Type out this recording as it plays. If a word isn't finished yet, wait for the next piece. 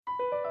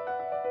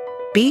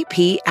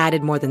BP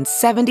added more than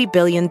 $70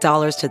 billion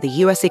to the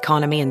U.S.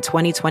 economy in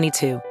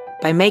 2022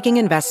 by making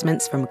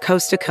investments from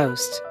coast to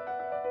coast.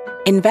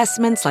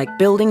 Investments like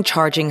building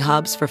charging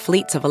hubs for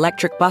fleets of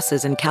electric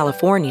buses in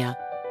California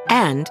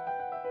and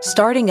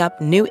starting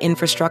up new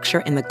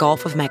infrastructure in the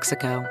Gulf of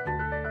Mexico.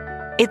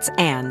 It's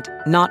and,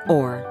 not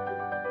or.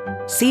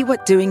 See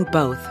what doing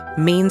both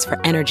means for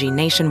energy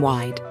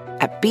nationwide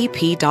at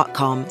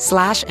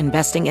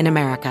bp.com/investing in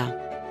America.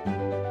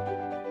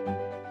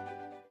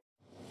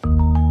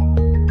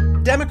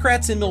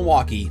 Democrats in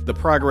Milwaukee. The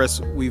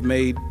progress we've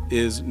made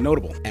is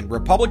notable. And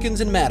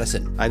Republicans in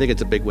Madison. I think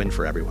it's a big win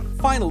for everyone.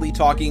 Finally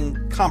talking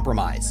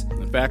compromise.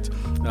 In fact,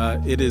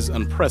 it is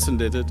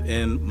unprecedented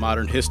in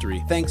modern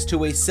history. Thanks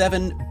to a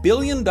 $7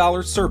 billion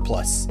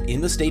surplus in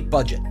the state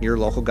budget. Your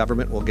local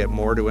government will get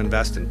more to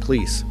invest in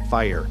police,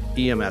 fire,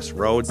 EMS,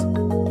 roads.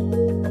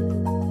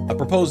 A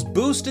proposed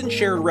boost in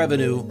shared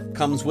revenue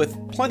comes with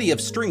plenty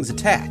of strings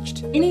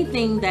attached.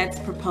 Anything that's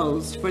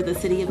proposed for the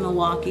city of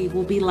Milwaukee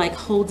will be like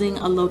holding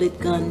a loaded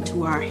gun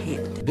to our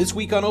head. This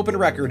week on Open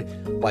Record,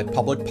 why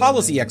public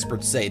policy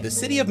experts say the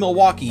city of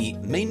Milwaukee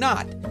may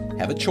not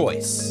have a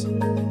choice.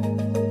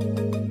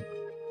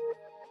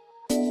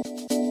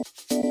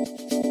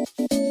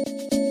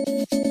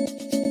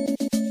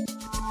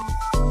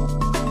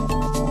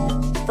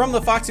 From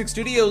the Fox 6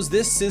 studios,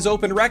 this is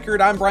Open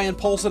Record. I'm Brian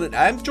Polson, and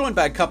I'm joined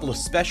by a couple of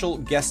special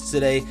guests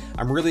today.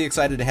 I'm really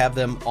excited to have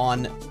them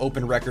on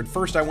Open Record.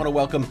 First, I want to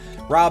welcome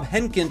Rob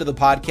Henkin to the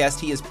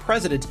podcast. He is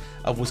president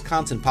of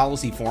Wisconsin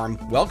Policy Forum.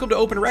 Welcome to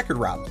Open Record,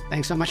 Rob.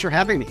 Thanks so much for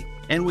having me.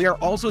 And we are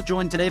also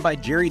joined today by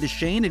Jerry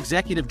DeShane,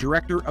 executive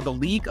director of the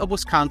League of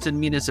Wisconsin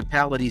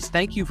Municipalities.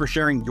 Thank you for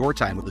sharing your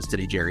time with us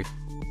today, Jerry.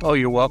 Oh,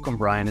 you're welcome,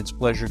 Brian. It's a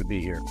pleasure to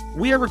be here.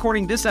 We are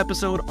recording this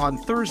episode on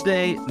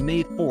Thursday,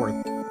 May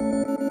 4th.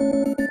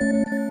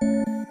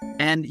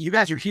 And you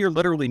guys are here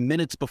literally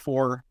minutes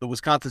before the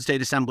Wisconsin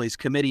State Assembly's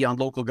Committee on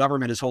Local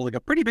Government is holding a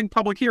pretty big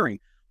public hearing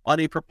on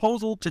a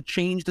proposal to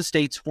change the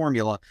state's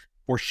formula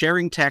for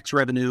sharing tax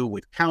revenue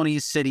with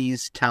counties,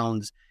 cities,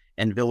 towns,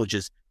 and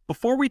villages.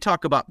 Before we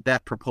talk about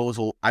that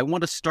proposal, I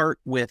want to start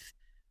with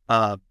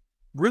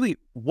really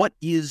what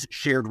is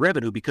shared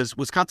revenue, because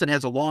Wisconsin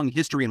has a long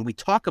history and we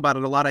talk about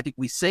it a lot. I think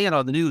we say it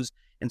on the news,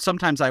 and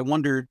sometimes I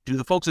wonder, do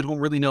the folks at home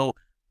really know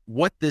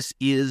what this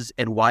is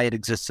and why it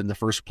exists in the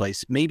first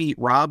place? Maybe,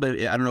 Rob, I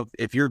don't know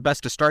if you're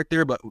best to start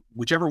there, but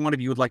whichever one of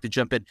you would like to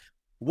jump in,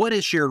 what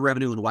is shared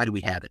revenue and why do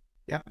we have it?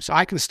 Yeah, so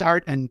I can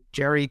start and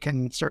Jerry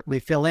can certainly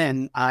fill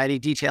in any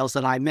details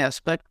that I miss.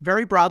 But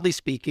very broadly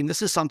speaking,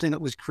 this is something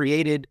that was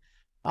created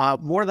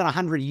more than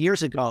 100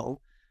 years ago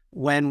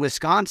when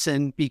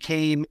Wisconsin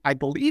became, I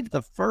believe,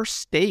 the first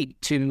state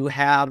to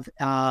have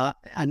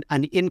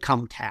an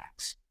income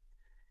tax.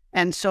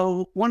 And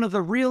so one of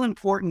the real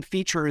important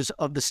features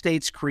of the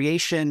state's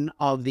creation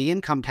of the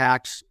income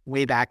tax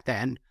way back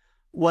then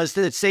was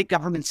that the state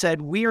government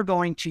said, we are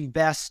going to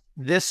vest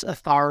this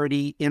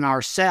authority in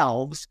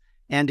ourselves.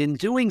 And in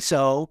doing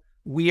so,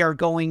 we are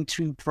going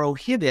to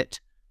prohibit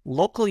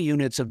local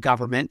units of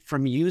government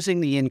from using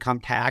the income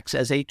tax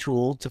as a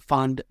tool to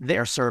fund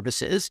their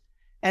services.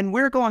 And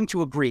we're going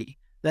to agree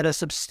that a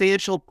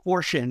substantial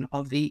portion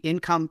of the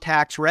income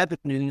tax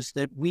revenues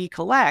that we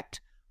collect,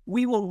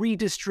 we will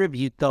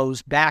redistribute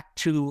those back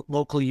to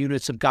local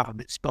units of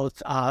governments,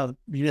 both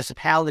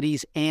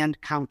municipalities and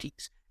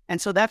counties.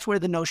 And so that's where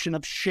the notion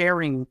of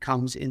sharing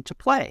comes into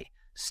play.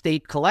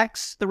 State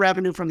collects the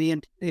revenue from the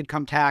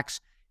income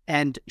tax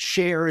and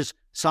shares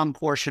some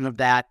portion of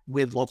that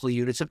with local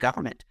units of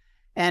government.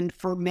 And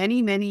for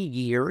many, many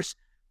years,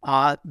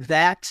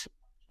 that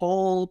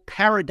whole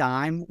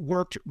paradigm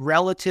worked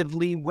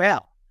relatively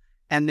well.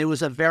 And there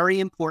was a very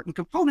important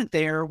component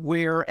there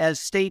where as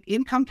state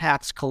income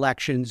tax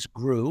collections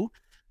grew,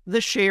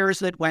 the shares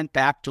that went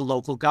back to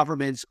local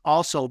governments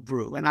also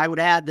grew. And I would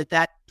add that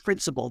that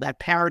principle, that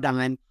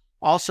paradigm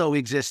also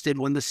existed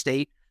when the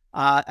state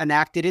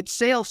enacted its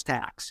sales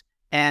tax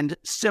and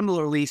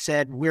similarly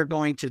said, we're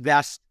going to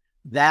vest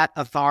that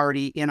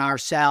authority in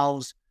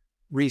ourselves,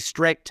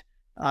 restrict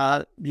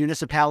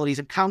municipalities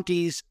and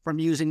counties from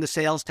using the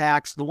sales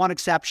tax. The one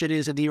exception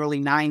is in the early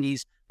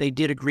 90s, they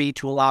did agree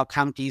to allow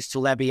counties to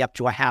levy up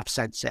to a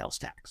half-cent sales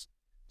tax.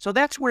 So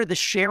that's where the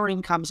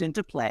sharing comes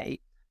into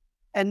play.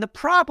 And the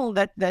problem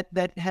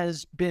that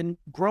has been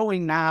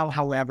growing now,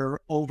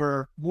 however,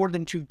 over more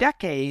than 2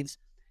 decades,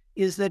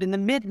 is that in the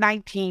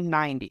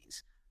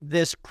mid-1990s,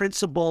 this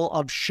principle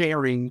of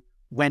sharing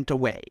went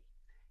away.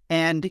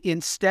 And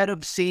instead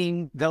of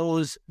seeing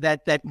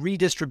that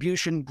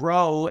redistribution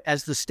grow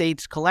as the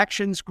state's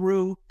collections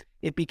grew,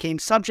 it became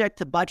subject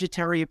to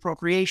budgetary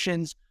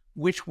appropriations,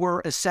 which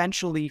were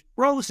essentially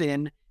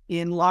frozen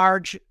in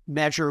large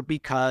measure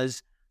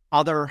because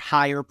other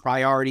higher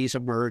priorities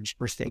emerged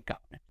for state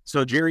government.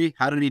 So, Jerry,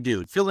 how did he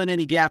do? Fill in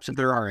any gaps if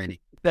there are any.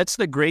 That's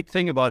the great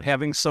thing about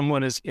having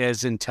someone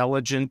as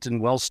intelligent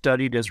and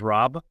well-studied as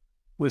Rob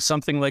with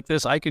something like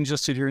this. I can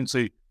just sit here and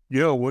say,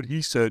 yeah, what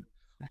he said.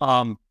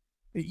 A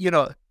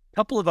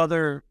couple of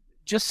other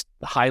just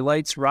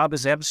highlights. Rob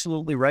is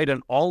absolutely right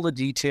on all the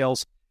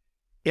details.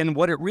 And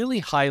what it really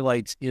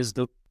highlights is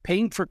the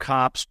paying for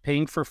cops,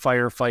 paying for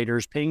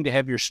firefighters, paying to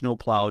have your snow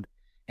plowed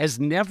has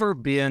never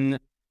been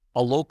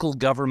a local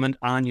government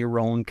on your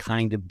own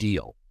kind of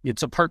deal.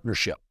 It's a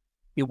partnership.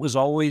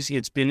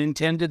 It's been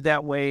intended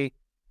that way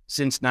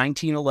since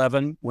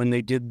 1911 when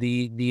they did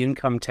the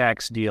income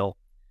tax deal.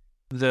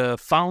 The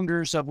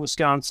founders of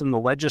Wisconsin, the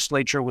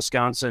legislature of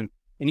Wisconsin,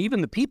 and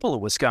even the people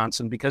of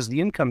Wisconsin, because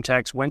the income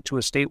tax went to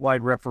a statewide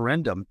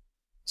referendum,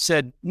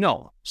 said,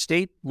 no,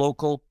 state,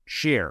 local,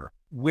 share.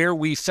 Where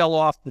we fell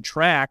off the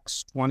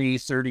tracks 20,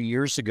 30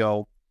 years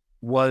ago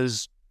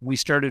was we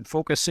started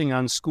focusing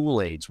on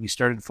school aids. We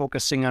started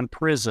focusing on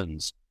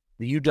prisons,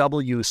 the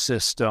UW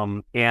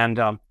system, and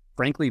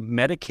frankly,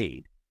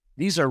 Medicaid.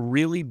 These are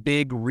really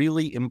big,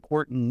 really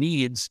important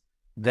needs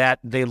that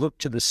they look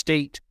to the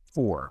state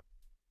for.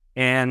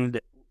 And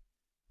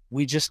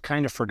we just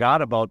kind of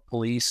forgot about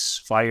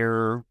police,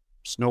 fire,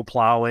 snow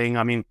plowing.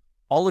 I mean,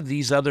 all of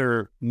these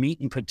other meat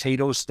and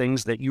potatoes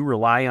things that you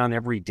rely on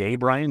every day,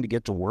 Brian, to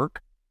get to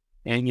work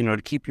and,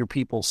 to keep your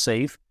people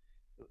safe.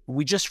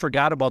 We just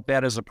forgot about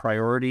that as a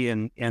priority.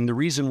 And the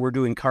reason we're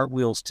doing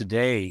cartwheels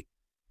today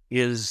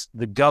is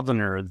the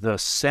governor, the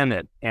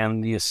Senate,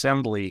 and the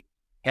Assembly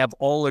have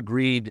all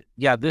agreed,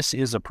 yeah, this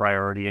is a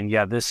priority, and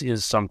yeah, this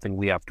is something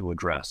we have to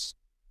address.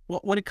 Well,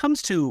 when it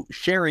comes to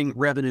sharing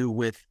revenue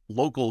with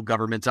local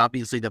governments,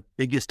 obviously the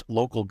biggest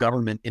local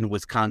government in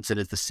Wisconsin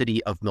is the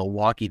city of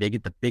Milwaukee. They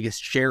get the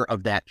biggest share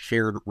of that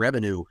shared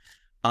revenue.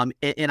 And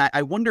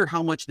I wonder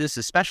how much this,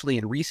 especially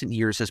in recent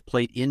years, has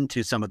played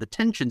into some of the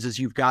tensions as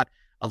you've got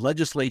a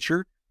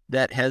legislature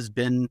that has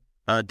been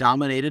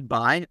dominated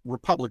by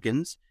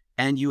Republicans,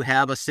 and you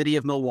have a city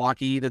of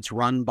Milwaukee that's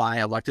run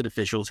by elected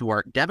officials who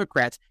are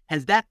Democrats.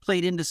 Has that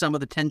played into some of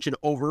the tension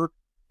over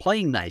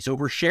playing nice,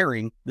 over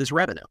sharing this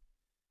revenue?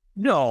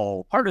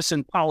 No,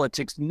 partisan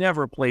politics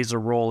never plays a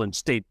role in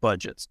state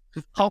budgets.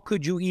 How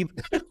could you even...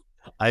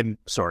 I'm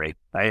sorry.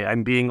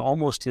 I'm being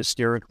almost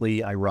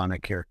hysterically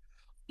ironic here.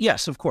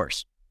 Yes, of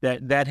course.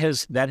 That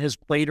has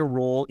played a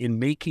role in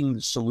making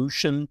the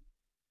solution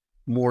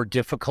more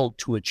difficult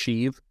to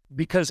achieve.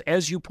 Because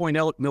as you point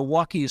out,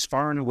 Milwaukee is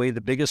far and away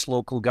the biggest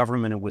local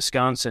government in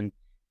Wisconsin.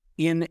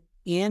 In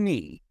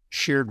any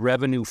shared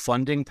revenue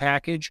funding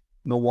package,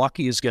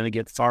 Milwaukee is going to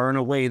get far and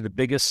away the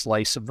biggest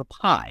slice of the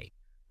pie.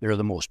 There are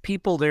the most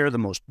people there, the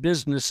most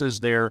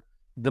businesses there,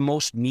 the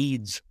most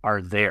needs are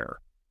there.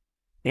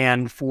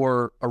 And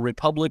for a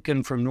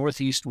Republican from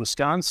Northeast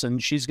Wisconsin,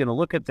 she's going to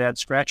look at that,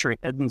 scratch her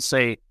head and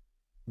say,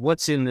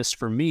 what's in this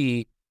for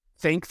me?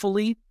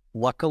 Thankfully,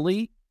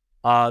 luckily,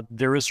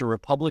 there is a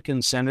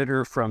Republican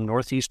senator from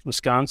Northeast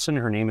Wisconsin.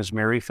 Her name is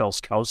Mary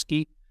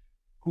Felskowski,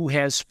 who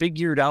has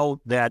figured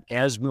out that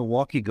as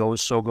Milwaukee goes,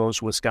 so goes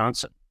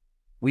Wisconsin.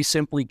 We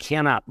simply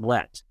cannot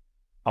let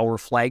our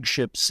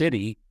flagship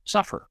city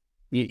suffer.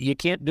 You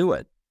can't do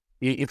it.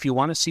 If you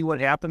want to see what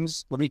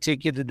happens, let me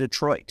take you to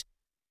Detroit.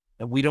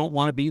 We don't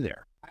want to be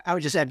there. I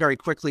would just add very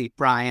quickly,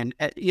 Brian,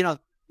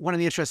 one of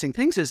the interesting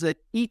things is that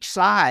each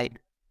side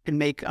can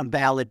make a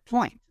valid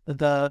point.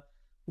 The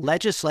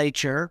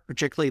legislature,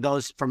 particularly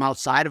those from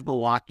outside of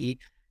Milwaukee,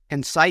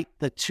 can cite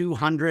the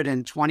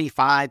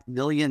 $225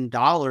 million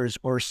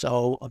or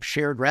so of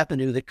shared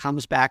revenue that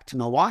comes back to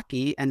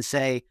Milwaukee and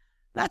say,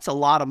 that's a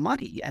lot of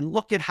money. And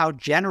look at how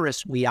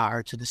generous we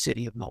are to the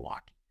city of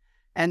Milwaukee.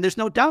 And there's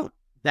no doubt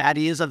that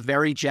is a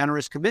very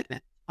generous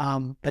commitment.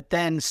 But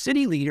then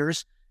city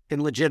leaders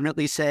can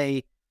legitimately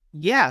say,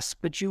 yes,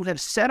 but you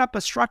have set up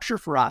a structure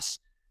for us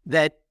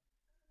that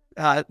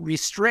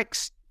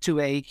restricts to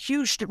a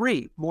huge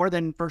degree, more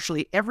than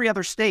virtually every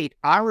other state,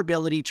 our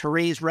ability to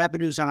raise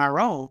revenues on our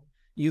own.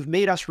 You've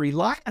made us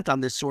reliant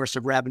on this source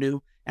of revenue.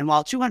 And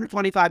while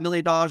 $225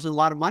 million is a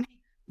lot of money,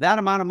 that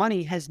amount of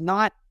money has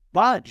not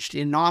budged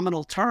in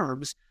nominal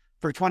terms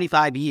for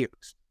 25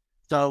 years.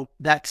 So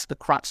that's the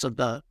crux of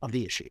the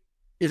issue.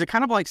 Is it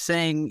kind of like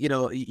saying,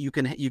 you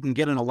can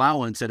get an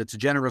allowance and it's a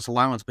generous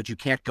allowance, but you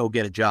can't go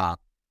get a job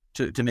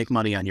to make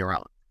money on your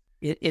own?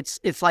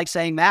 It's like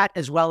saying that,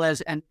 as well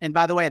as, and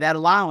by the way, that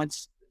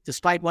allowance,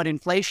 despite what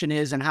inflation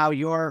is and how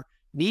your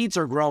needs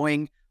are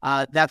growing,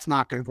 that's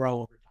not going to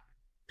grow over time.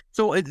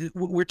 So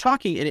we're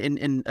talking,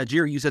 and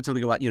Jerry, you said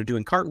something about,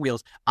 doing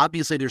cartwheels.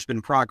 Obviously, there's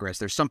been progress.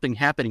 There's something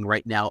happening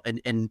right now.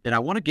 And I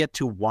want to get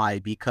to why,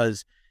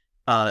 because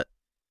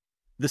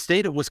the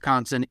state of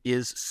Wisconsin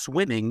is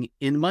swimming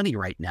in money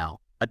right now,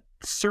 a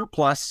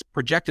surplus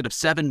projected of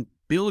 $7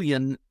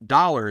 billion.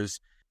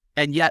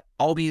 And yet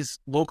all these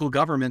local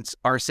governments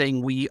are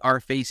saying we are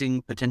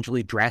facing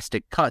potentially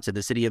drastic cuts. And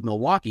the city of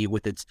Milwaukee,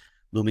 with its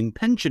looming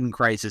pension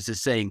crisis,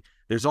 is saying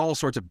there's all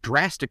sorts of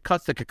drastic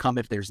cuts that could come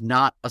if there's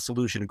not a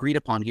solution agreed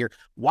upon here.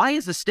 Why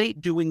is the state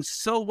doing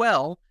so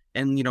well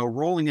and,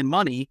 rolling in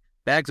money,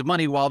 bags of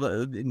money, while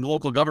the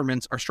local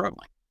governments are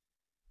struggling?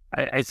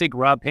 I think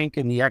Rob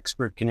Henkin, the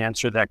expert, can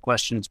answer that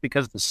question. It's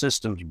because the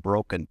system's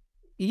broken.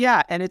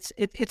 Yeah, and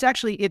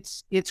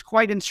it's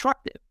quite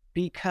instructive,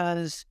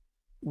 because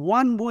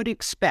one would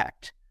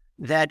expect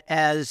that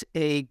as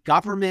a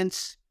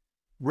government's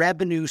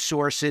revenue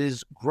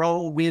sources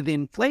grow with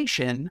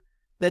inflation,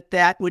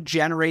 that would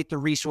generate the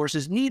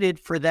resources needed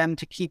for them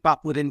to keep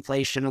up with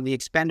inflation on the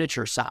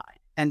expenditure side.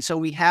 And so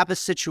we have a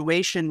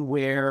situation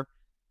where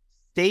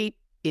state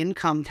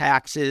income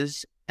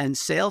taxes and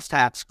sales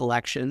tax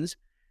collections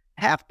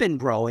have been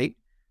growing.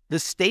 The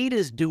state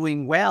is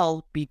doing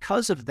well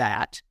because of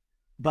that,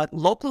 but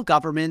local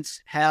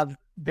governments have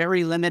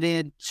very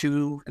limited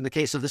to, in the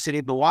case of the city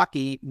of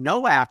Milwaukee,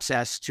 no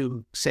access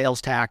to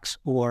sales tax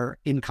or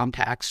income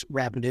tax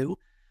revenue.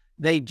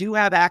 They do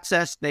have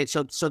access,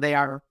 so they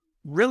are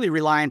really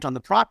reliant on the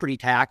property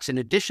tax in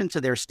addition to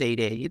their state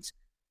aids.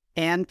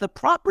 And the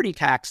property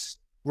tax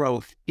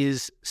growth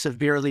is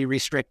severely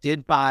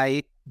restricted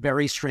by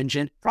very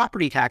stringent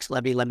property tax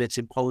levy limits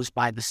imposed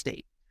by the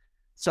state.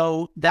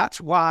 So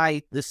that's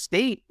why the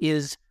state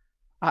is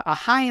a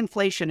high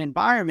inflation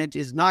environment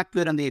is not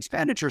good on the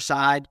expenditure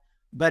side.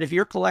 But if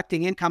you're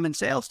collecting income and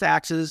sales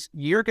taxes,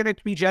 you're going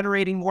to be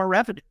generating more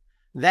revenue.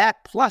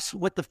 That plus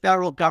what the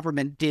federal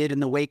government did in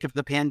the wake of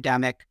the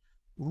pandemic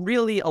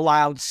really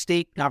allowed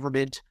state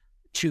government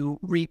to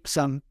reap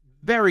some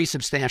very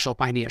substantial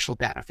financial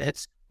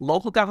benefits.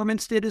 Local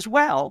governments did as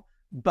well,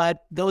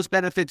 but those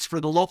benefits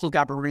for the local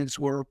governments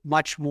were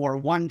much more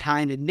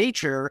one-time in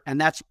nature. And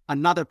that's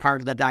another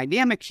part of the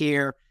dynamic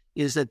here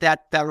is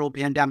that federal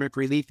pandemic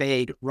relief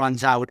aid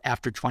runs out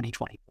after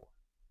 2024.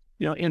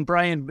 And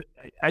Brian,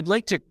 I'd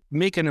like to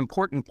make an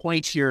important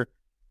point here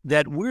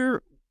that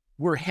we're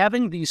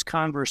having these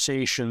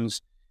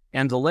conversations,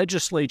 and the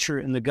legislature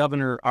and the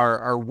governor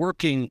are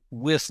working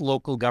with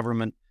local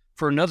government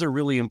for another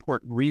really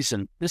important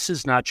reason. This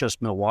is not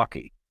just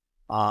Milwaukee.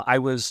 I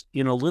was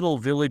in a little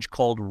village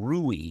called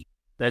Rui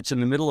that's in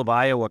the middle of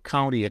Iowa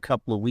County a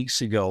couple of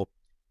weeks ago.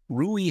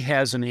 Rui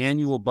has an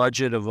annual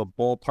budget of a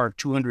ballpark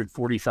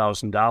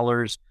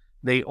 $240,000.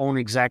 They own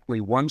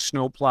exactly one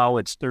snowplow.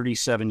 It's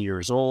 37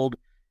 years old.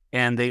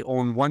 And they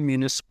own one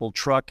municipal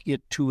truck.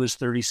 It too is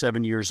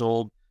 37 years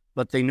old.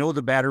 But they know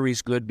the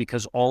battery's good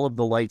because all of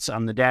the lights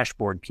on the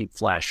dashboard keep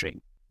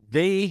flashing.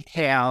 They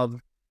have,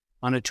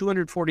 on a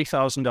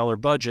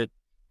 $240,000 budget,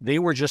 they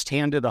were just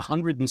handed a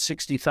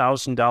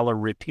 $160,000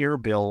 repair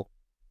bill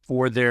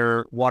for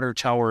their water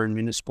tower and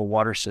municipal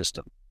water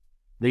system.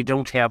 They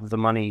don't have the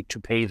money to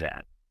pay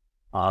that.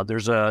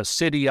 There's a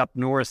city up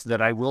north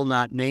that I will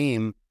not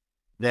name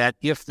that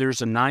if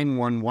there's a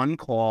 911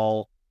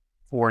 call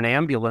for an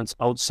ambulance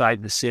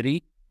outside the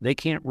city, they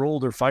can't roll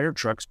their fire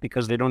trucks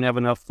because they don't have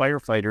enough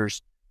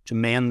firefighters to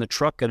man the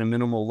truck at a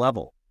minimal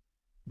level.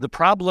 The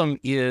problem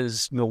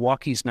is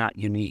Milwaukee's not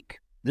unique.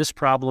 This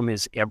problem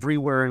is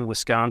everywhere in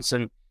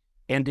Wisconsin,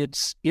 and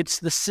it's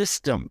the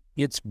system.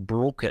 It's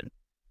broken.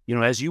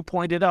 As you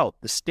pointed out,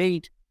 the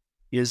state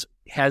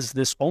has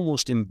this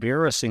almost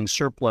embarrassing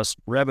surplus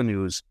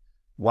revenues,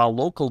 while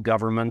local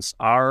governments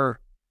are,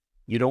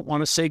 you don't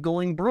want to say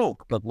going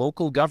broke, but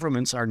local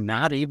governments are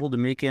not able to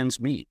make ends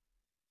meet.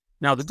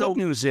 Now, the good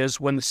news is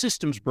when the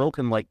system's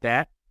broken like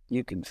that,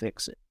 you can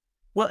fix it.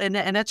 Well, and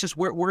that's just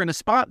where we're in a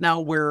spot now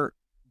where,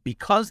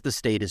 because the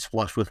state is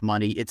flush with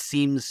money, it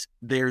seems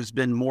there's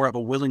been more of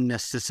a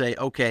willingness to say,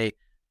 okay,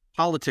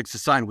 politics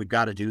aside, we've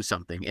got to do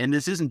something. And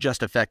this isn't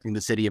just affecting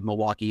the city of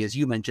Milwaukee. As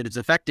you mentioned, it's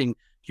affecting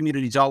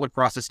communities all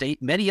across the state,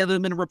 many of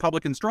them in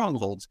Republican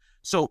strongholds.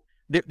 So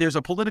there's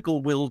a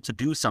political will to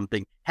do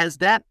something. Has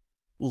that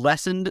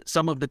lessened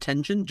some of the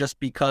tension just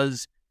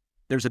because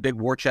there's a big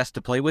war chest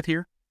to play with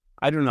here?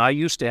 I don't know. I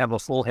used to have a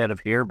full head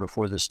of hair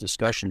before this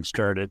discussion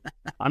started.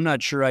 I'm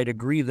not sure I'd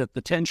agree that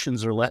the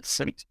tensions are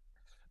lessened,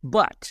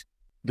 but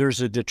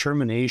there's a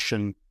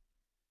determination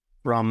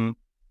from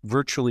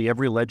virtually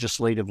every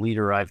legislative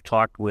leader I've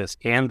talked with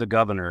and the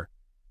governor.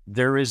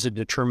 There is a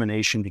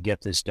determination to get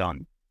this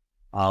done.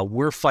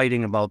 We're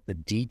fighting about the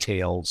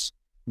details,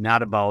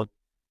 not about,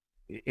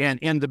 and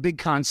the big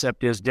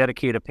concept is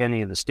dedicate a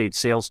penny of the state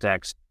sales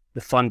tax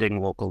to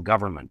funding local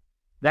government.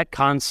 That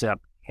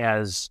concept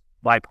has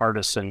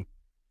bipartisan,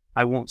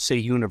 I won't say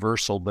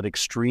universal, but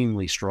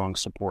extremely strong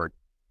support.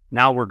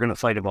 Now we're going to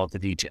fight about the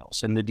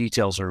details, and the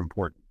details are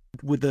important.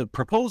 With the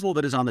proposal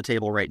that is on the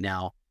table right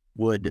now,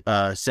 would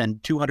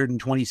send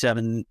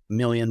 $227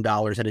 million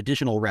in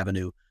additional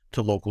revenue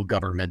to local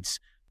governments.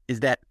 Is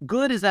that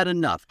good? Is that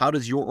enough? How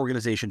does your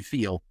organization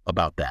feel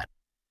about that?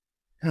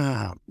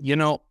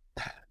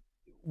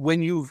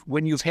 When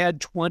you've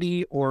had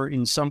 20 or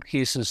in some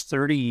cases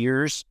 30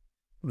 years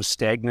of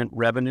stagnant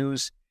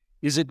revenues,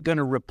 is it going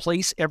to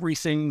replace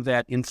everything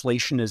that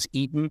inflation has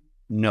eaten?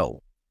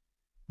 No.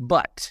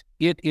 But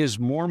it is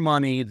more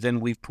money than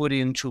we've put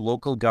into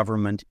local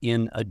government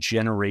in a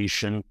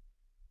generation.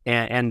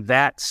 And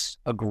that's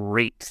a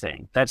great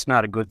thing. That's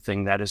not a good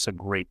thing. That is a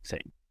great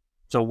thing.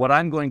 So what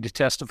I'm going to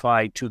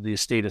testify to the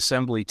State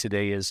Assembly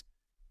today is,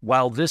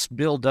 while this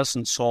bill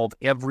doesn't solve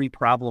every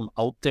problem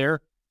out there,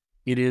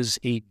 it is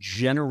a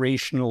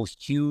generational,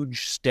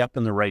 huge step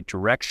in the right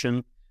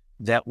direction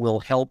that will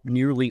help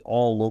nearly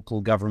all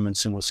local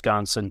governments in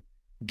Wisconsin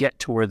get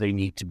to where they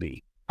need to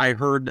be. I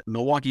heard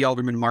Milwaukee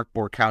Alderman Mark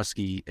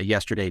Borkowski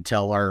yesterday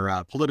tell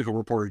our political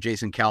reporter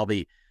Jason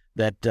Calvi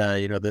that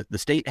the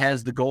state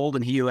has the gold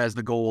and he who has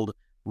the gold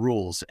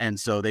rules, and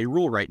so they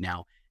rule right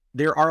now.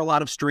 there are a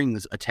lot of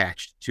strings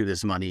attached to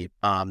this money.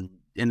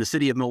 In the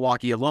city of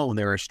Milwaukee alone,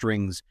 there are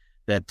strings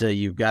that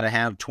you've got to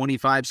have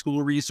 25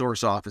 school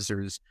resource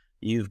officers.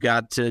 You've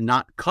got to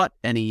not cut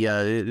any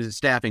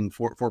staffing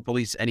for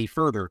police any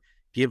further.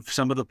 Give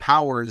some of the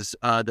powers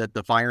that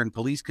the Fire and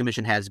Police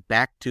Commission has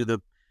back to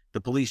the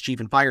police chief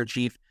and fire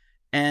chief.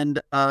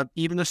 And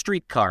even the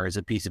streetcar is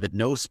a piece of it.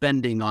 No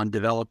spending on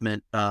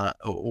development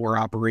or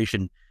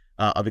operation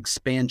of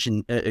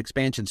expansions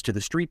to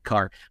the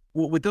streetcar.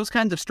 With those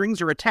kinds of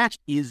strings are attached,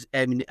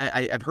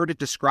 I've heard it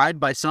described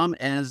by some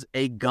as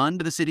a gun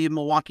to the city of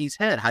Milwaukee's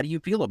head. How do you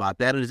feel about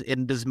that?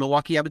 And does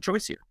Milwaukee have a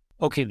choice here?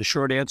 Okay, the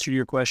short answer to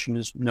your question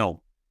is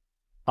no.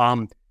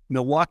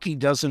 Milwaukee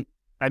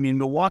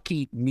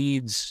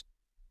needs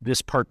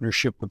this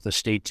partnership with the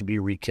state to be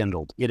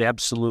rekindled. It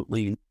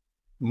absolutely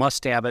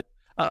must have it.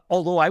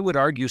 Although I would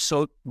argue,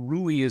 so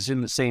Rui is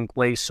in the same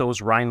place, so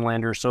is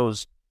Rhinelander, so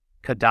is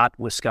Cadott,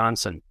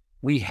 Wisconsin.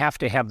 We have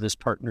to have this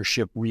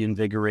partnership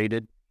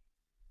reinvigorated.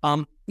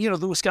 The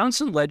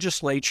Wisconsin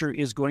legislature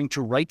is going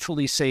to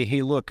rightfully say,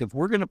 hey, look, if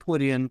we're going to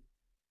put in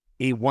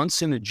a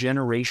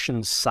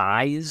once-in-a-generation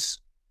size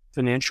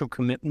financial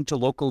commitment to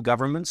local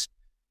governments,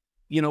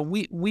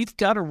 we've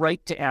got a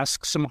right to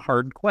ask some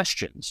hard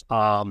questions.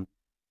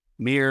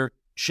 Mayor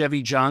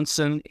Chevy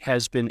Johnson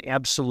has been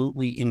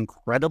absolutely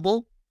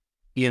incredible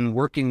in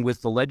working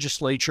with the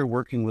legislature,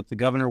 working with the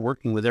governor,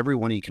 working with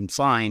everyone he can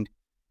find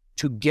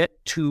to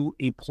get to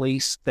a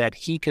place that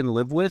he can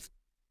live with.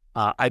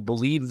 I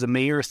believe the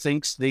mayor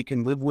thinks they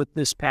can live with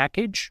this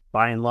package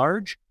by and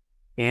large,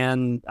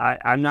 and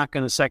I'm not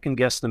going to second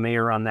guess the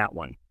mayor on that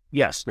one.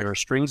 Yes, there are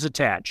strings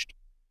attached,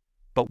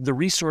 but the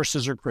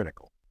resources are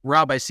critical.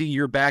 Rob, I see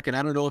you're back, and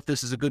I don't know if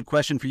this is a good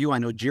question for you. I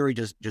know Jerry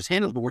just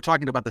handled it, but we're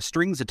talking about the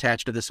strings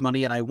attached to this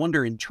money, and I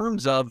wonder, in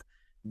terms of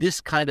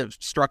this kind of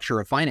structure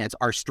of finance,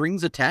 are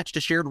strings attached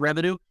to shared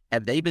revenue?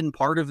 Have they been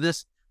part of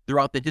this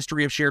throughout the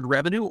history of shared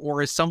revenue,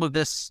 or is some of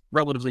this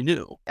relatively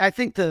new? I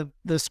think the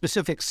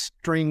specific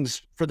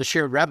strings for the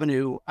shared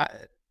revenue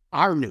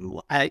are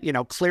new.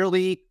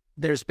 Clearly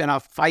there's been a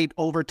fight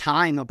over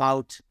time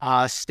about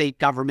state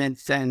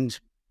governments and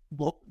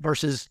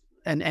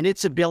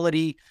its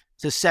ability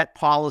to set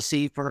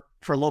policy for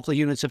local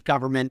units of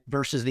government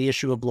versus the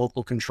issue of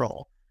local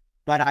control.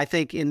 But I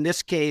think in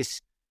this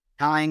case,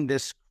 tying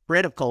this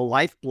critical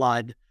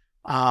lifeblood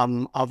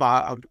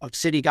of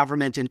city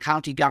government and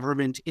county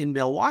government in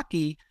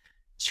Milwaukee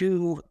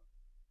to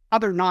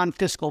other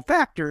non-fiscal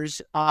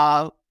factors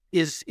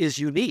is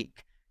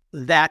unique.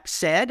 That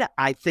said,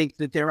 I think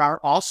that there are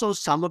also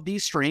some of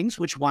these strings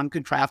which one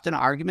could craft an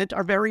argument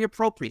are very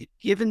appropriate,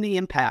 given the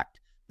impact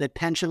that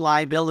pension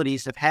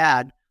liabilities have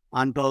had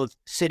on both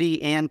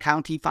city and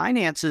county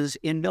finances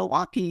in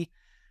Milwaukee,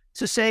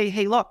 to say,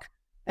 hey, look,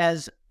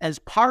 as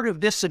part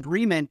of this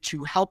agreement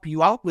to help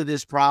you out with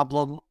this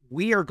problem,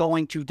 we are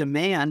going to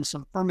demand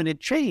some permanent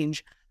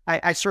change.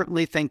 I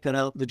certainly think that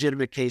a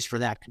legitimate case for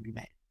that can be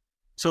made.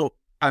 So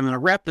I'm going to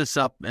wrap this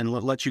up and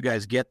let you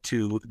guys get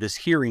to this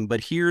hearing,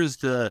 but here's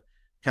the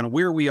kind of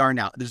where we are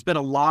now. There's been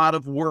a lot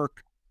of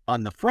work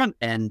on the front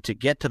end to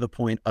get to the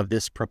point of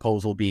this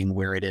proposal being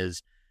where it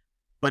is,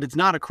 but it's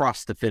not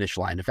across the finish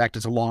line. In fact,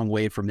 it's a long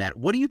way from that.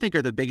 What do you think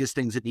are the biggest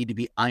things that need to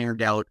be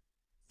ironed out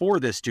for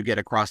this to get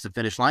across the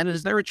finish line? And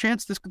is there a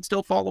chance this could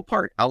still fall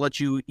apart? I'll let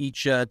you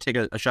each take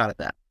a shot at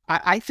that.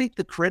 I think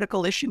the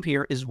critical issue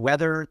here is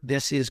whether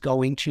this is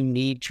going to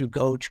need to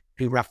go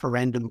to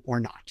referendum or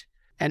not.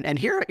 And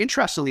here,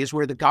 interestingly, is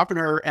where the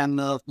governor and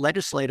the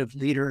legislative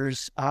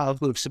leaders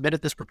who have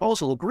submitted this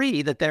proposal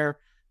agree that the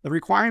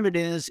requirement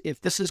is, if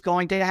this is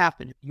going to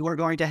happen, if you are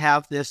going to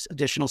have this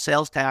additional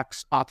sales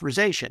tax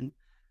authorization,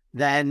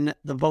 then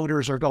the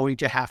voters are going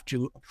to have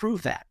to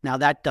approve that. Now,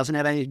 that doesn't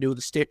have anything to do with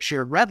the state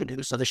shared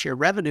revenue, so the shared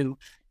revenue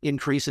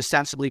increase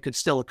ostensibly could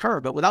still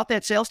occur. But without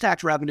that sales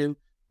tax revenue,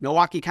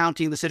 Milwaukee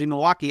County and the city of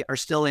Milwaukee are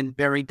still in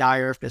very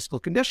dire fiscal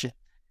condition.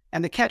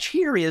 And the catch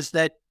here is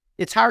that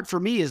it's hard for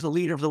me as the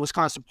leader of the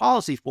Wisconsin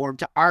Policy Forum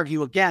to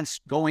argue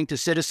against going to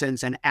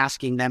citizens and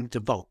asking them to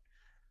vote.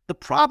 The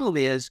problem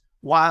is,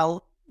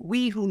 while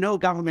we who know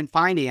government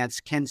finance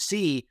can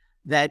see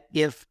that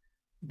if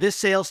this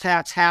sales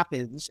tax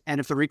happens, and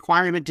if the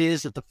requirement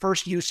is that the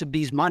first use of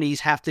these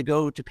monies have to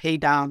go to pay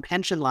down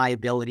pension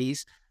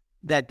liabilities,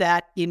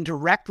 that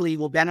indirectly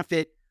will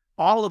benefit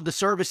all of the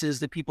services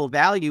that people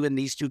value in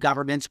these two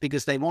governments,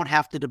 because they won't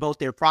have to devote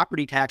their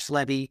property tax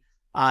levy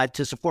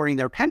to supporting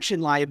their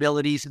pension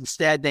liabilities.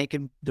 Instead, they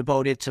can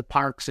devote it to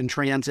parks and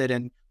transit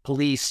and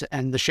police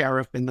and the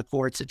sheriff and the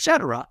courts, et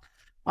cetera.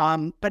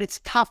 But it's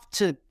tough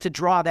to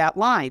draw that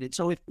line. And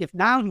so if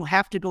now you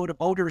have to go to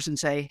voters and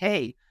say,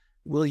 hey,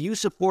 will you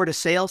support a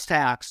sales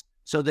tax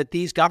so that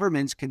these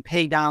governments can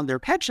pay down their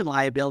pension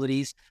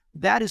liabilities,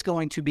 that is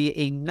going to be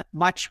a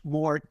much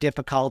more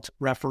difficult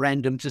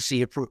referendum to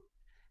see approved.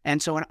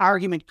 And so an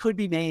argument could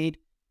be made,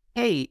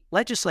 hey,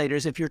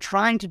 legislators, if you're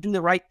trying to do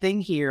the right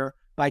thing here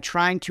by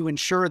trying to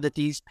ensure that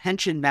these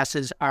pension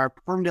messes are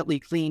permanently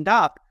cleaned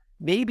up,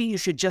 maybe you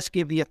should just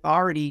give the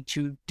authority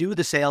to do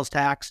the sales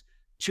tax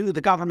to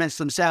the governments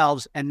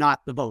themselves and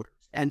not the voters.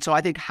 And so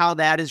I think how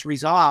that is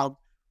resolved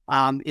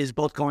is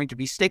both going to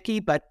be sticky,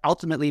 but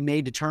ultimately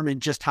may determine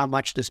just how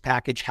much this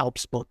package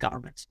helps both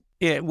governments.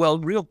 Yeah, well,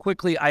 real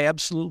quickly, I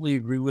absolutely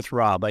agree with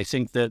Rob. I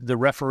think that the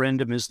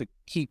referendum is the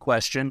key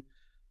question.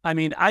 I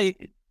mean,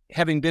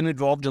 having been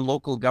involved in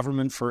local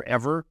government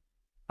forever,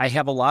 I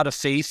have a lot of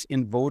faith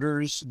in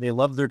voters. They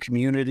love their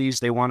communities.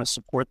 They want to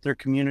support their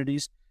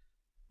communities.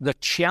 The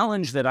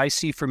challenge that I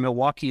see for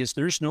Milwaukee is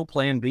there's no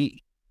plan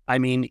B. I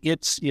mean,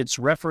 it's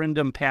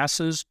referendum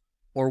passes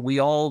or we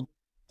all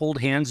hold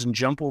hands and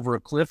jump over a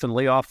cliff and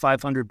lay off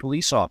 500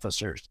 police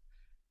officers.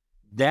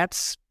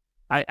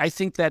 I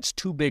think that's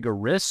too big a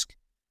risk.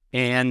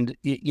 And,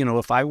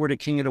 if I were the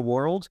king of the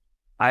world,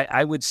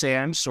 I would say,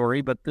 I'm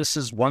sorry, but this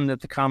is one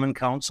that the Common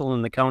Council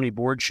and the county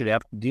board should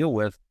have to deal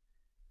with.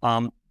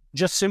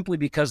 Just simply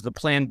because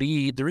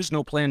there is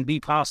no plan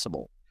B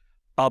possible.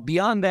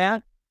 Beyond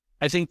that,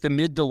 I think the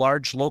mid to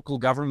large local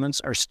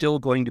governments are still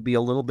going to be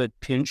a little bit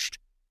pinched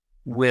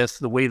with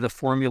the way the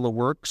formula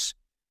works.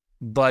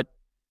 But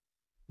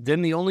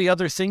then the only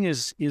other thing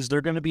is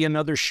there going to be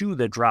another shoe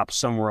that drops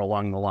somewhere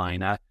along the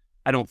line? I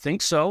don't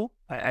think so.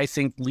 I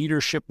think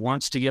leadership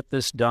wants to get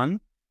this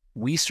done.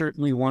 We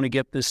certainly want to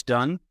get this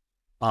done.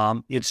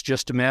 It's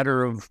just a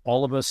matter of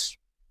all of us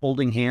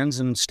holding hands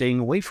and staying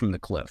away from the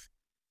cliff.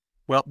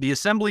 Well, the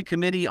Assembly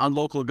Committee on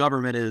Local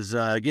Government is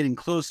getting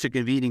close to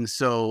convening,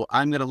 so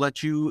I'm going to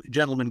let you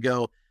gentlemen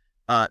go.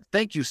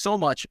 Thank you so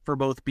much for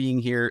both being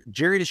here.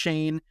 Jerry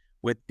DeShane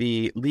with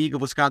the League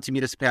of Wisconsin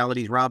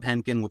Municipalities, Rob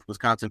Henkin with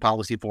Wisconsin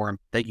Policy Forum.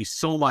 Thank you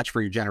so much for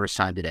your generous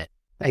time today.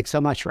 Thanks so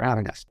much for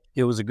having us.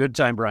 It was a good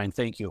time, Brian.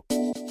 Thank you.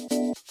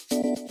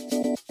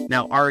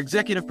 Now, our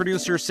executive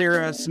producer,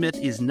 Sarah Smith,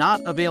 is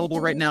not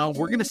available right now.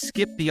 We're going to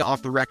skip the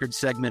off-the-record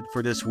segment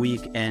for this week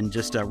and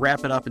just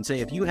wrap it up and say,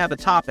 if you have a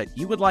topic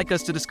you would like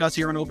us to discuss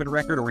here on Open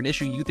Record or an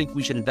issue you think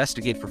we should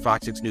investigate for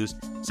Fox 6 News,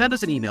 send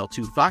us an email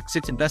to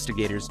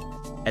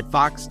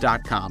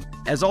fox6investigators@fox.com.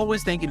 As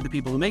always, thank you to the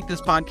people who make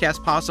this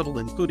podcast possible,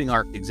 including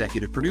our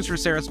executive producer,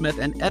 Sarah Smith,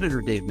 and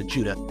editor, Dave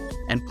Machuda.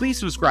 And please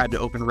subscribe to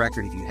Open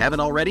Record if you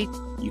haven't already.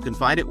 You can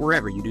find it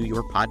wherever you do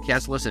your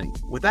podcast listening.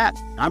 With that,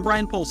 I'm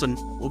Brian Polson.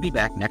 We'll be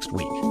back next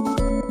week.